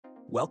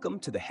Welcome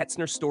to the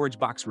Hetzner Storage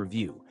Box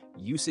Review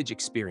Usage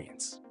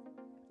Experience.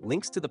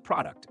 Links to the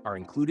product are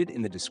included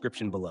in the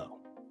description below.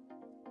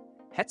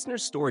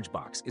 Hetzner's Storage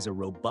Box is a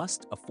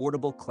robust,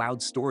 affordable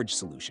cloud storage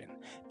solution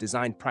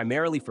designed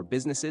primarily for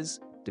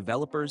businesses,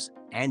 developers,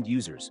 and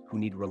users who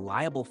need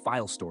reliable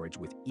file storage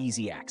with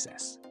easy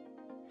access.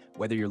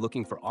 Whether you're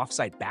looking for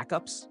offsite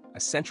backups, a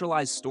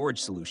centralized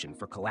storage solution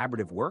for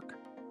collaborative work,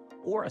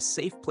 or a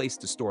safe place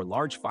to store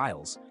large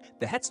files,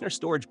 the Hetzner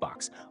Storage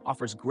Box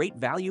offers great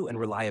value and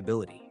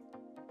reliability.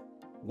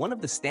 One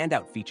of the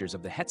standout features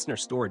of the Hetzner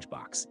Storage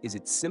Box is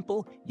its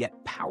simple yet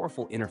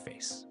powerful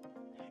interface.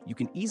 You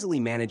can easily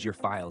manage your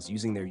files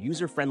using their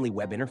user-friendly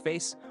web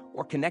interface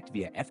or connect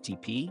via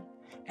FTP,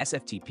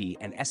 SFTP,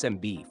 and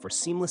SMB for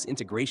seamless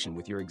integration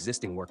with your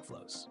existing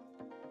workflows.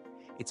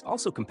 It's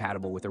also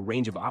compatible with a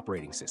range of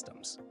operating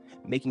systems,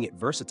 making it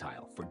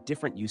versatile for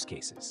different use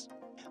cases.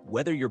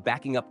 Whether you're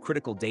backing up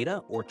critical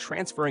data or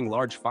transferring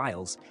large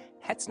files,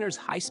 Hetzner's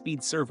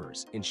high-speed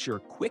servers ensure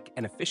quick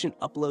and efficient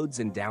uploads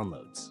and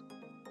downloads.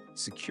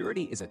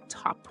 Security is a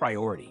top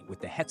priority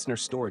with the Hetzner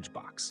Storage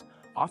Box,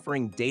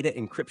 offering data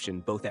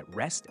encryption both at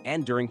rest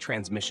and during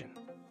transmission.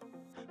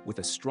 With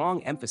a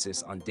strong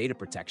emphasis on data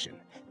protection,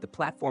 the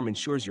platform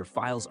ensures your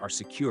files are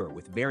secure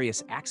with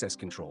various access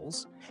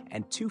controls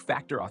and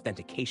two-factor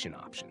authentication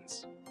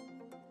options.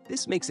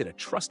 This makes it a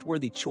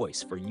trustworthy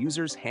choice for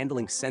users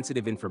handling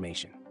sensitive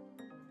information.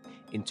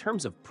 In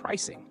terms of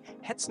pricing,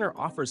 Hetzner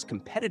offers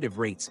competitive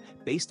rates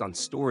based on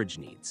storage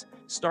needs,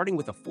 starting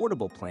with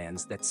affordable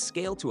plans that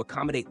scale to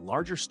accommodate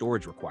larger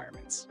storage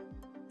requirements.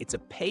 It's a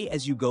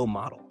pay-as-you-go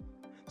model,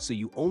 so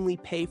you only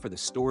pay for the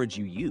storage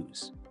you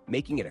use,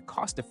 making it a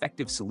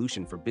cost-effective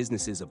solution for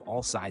businesses of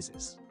all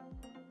sizes.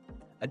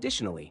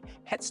 Additionally,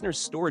 Hetzner's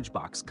Storage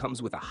Box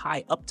comes with a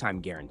high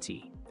uptime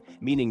guarantee,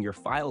 meaning your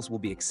files will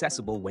be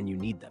accessible when you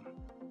need them.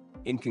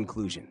 In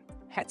conclusion,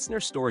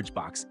 Hetzner Storage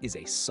Box is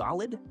a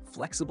solid,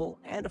 flexible,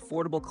 and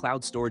affordable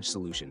cloud storage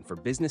solution for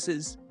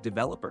businesses,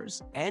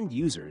 developers, and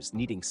users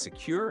needing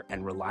secure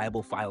and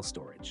reliable file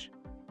storage.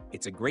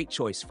 It's a great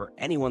choice for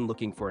anyone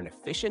looking for an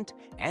efficient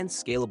and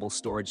scalable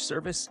storage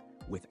service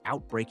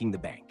without breaking the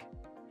bank.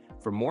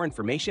 For more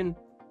information,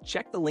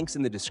 check the links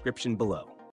in the description below.